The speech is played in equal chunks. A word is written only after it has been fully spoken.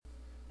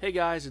Hey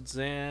guys, it's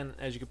Zan.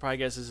 As you can probably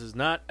guess, this is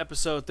not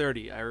episode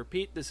 30. I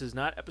repeat, this is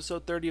not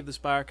episode 30 of the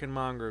Spiraken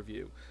Manga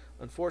Review.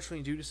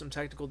 Unfortunately, due to some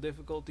technical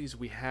difficulties,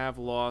 we have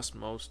lost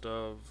most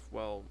of,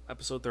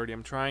 episode 30.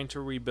 I'm trying to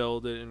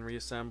rebuild it and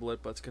reassemble it,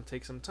 but it's going to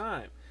take some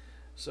time.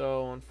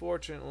 So,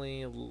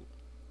 unfortunately,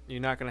 you're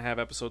not going to have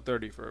episode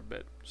 30 for a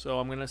bit. So,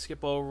 I'm going to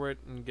skip over it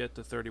and get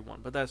to 31,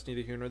 but that's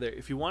neither here nor there.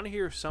 If you want to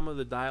hear some of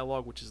the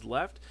dialogue which is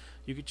left,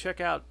 you can check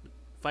out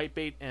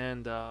Fightbait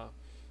and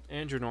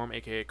Andrew Norm,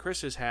 aka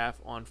Chris's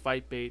half, on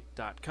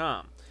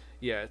fightbait.com.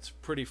 Yeah, it's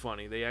pretty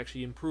funny. They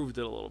actually improved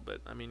it a little bit.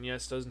 I mean,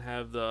 yes, it doesn't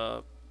have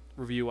the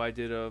review I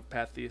did of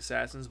Path of the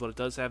Assassins, but it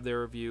does have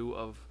their review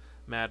of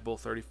Mad Bull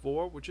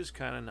 34, which is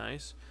kind of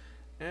nice.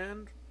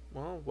 And,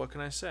 well, what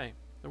can I say?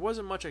 There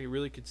wasn't much I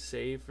really could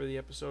save for the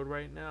episode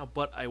right now,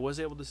 but I was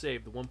able to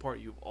save the one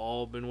part you've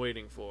all been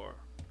waiting for.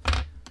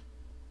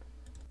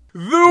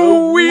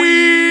 The Wheel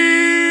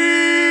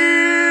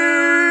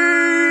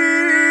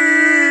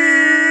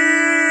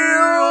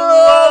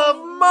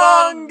of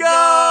Manga!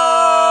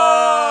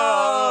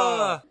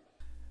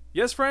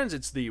 Yes, friends,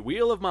 it's the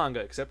Wheel of Manga,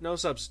 except no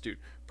substitute.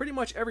 Pretty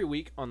much every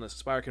week on the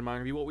Spiraken Manga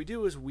Review, what we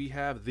do is we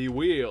have the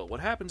Wheel. What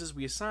happens is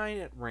we assign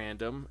at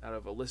random, out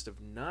of a list of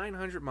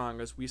 900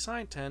 mangas, we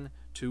assign 10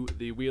 to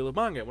the Wheel of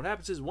Manga. What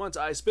happens is once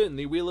I spin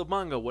the Wheel of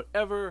Manga,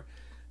 whatever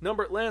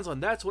number it lands on,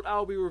 that's what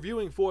I'll be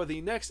reviewing for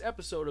the next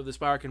episode of the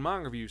Spiraken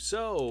Manga Review.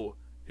 So,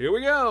 here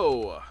we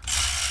go!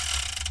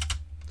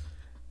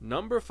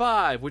 Number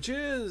 5, which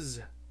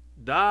is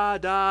Da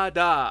Da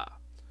Da.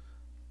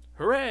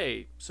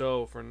 Hooray!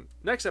 So, for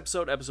next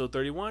episode, episode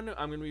 31,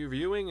 I'm going to be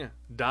reviewing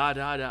Da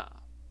Da Da.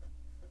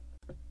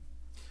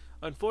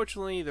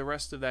 Unfortunately, the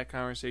rest of that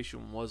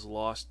conversation was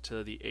lost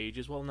to the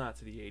ages. Well, not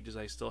to the ages.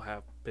 I still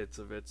have bits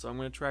of it, so I'm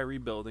going to try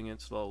rebuilding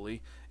it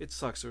slowly. It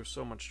sucks. There's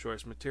so much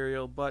choice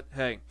material, but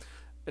hey,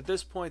 at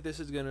this point, this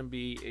is going to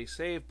be a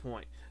save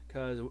point,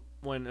 because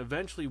when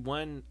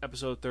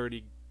episode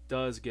 30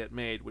 does get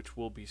made, which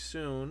will be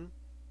soon,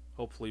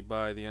 hopefully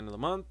by the end of the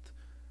month,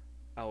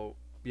 I'll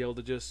be able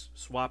to just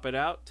swap it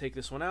out, take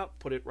this one out,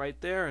 put it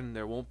right there, and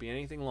there won't be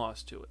anything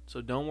lost to it.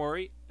 So don't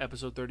worry,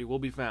 episode 30 will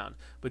be found.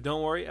 But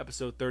don't worry,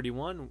 episode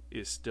 31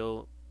 is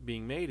still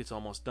being made. It's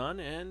almost done,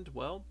 and,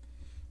 well,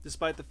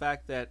 despite the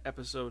fact that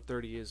episode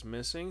 30 is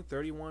missing,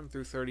 31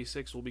 through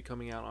 36 will be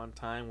coming out on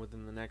time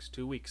within the next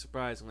 2 weeks,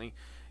 surprisingly.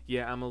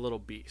 Yeah, I'm a little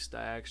beast.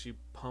 I actually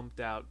pumped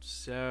out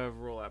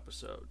several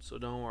episodes, so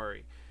don't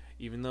worry.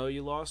 Even though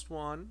you lost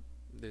one,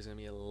 there's going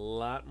to be a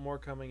lot more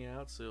coming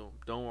out, so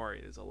don't worry.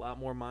 There's a lot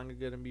more manga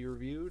going to be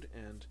reviewed,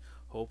 and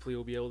hopefully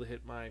we'll be able to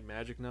hit my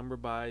magic number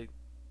by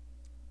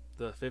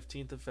the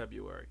 15th of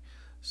February.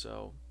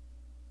 So,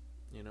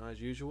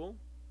 as usual,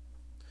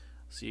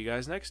 see you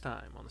guys next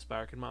time on the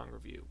Spiraken Manga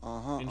Review.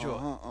 Enjoy.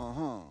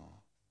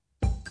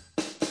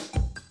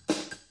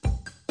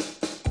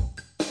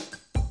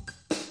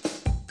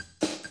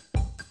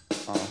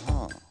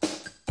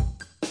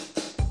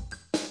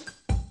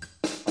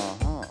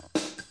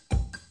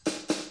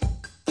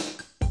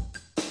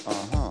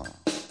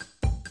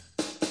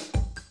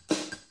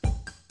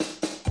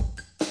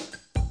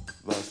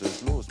 Was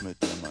ist los mit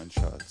dir, mein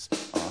Schatz?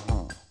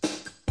 Aha.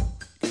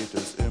 Geht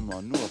es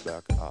immer nur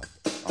bergab?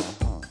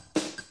 Aha.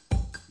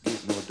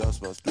 Geht nur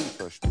das, was du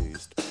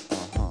verstehst?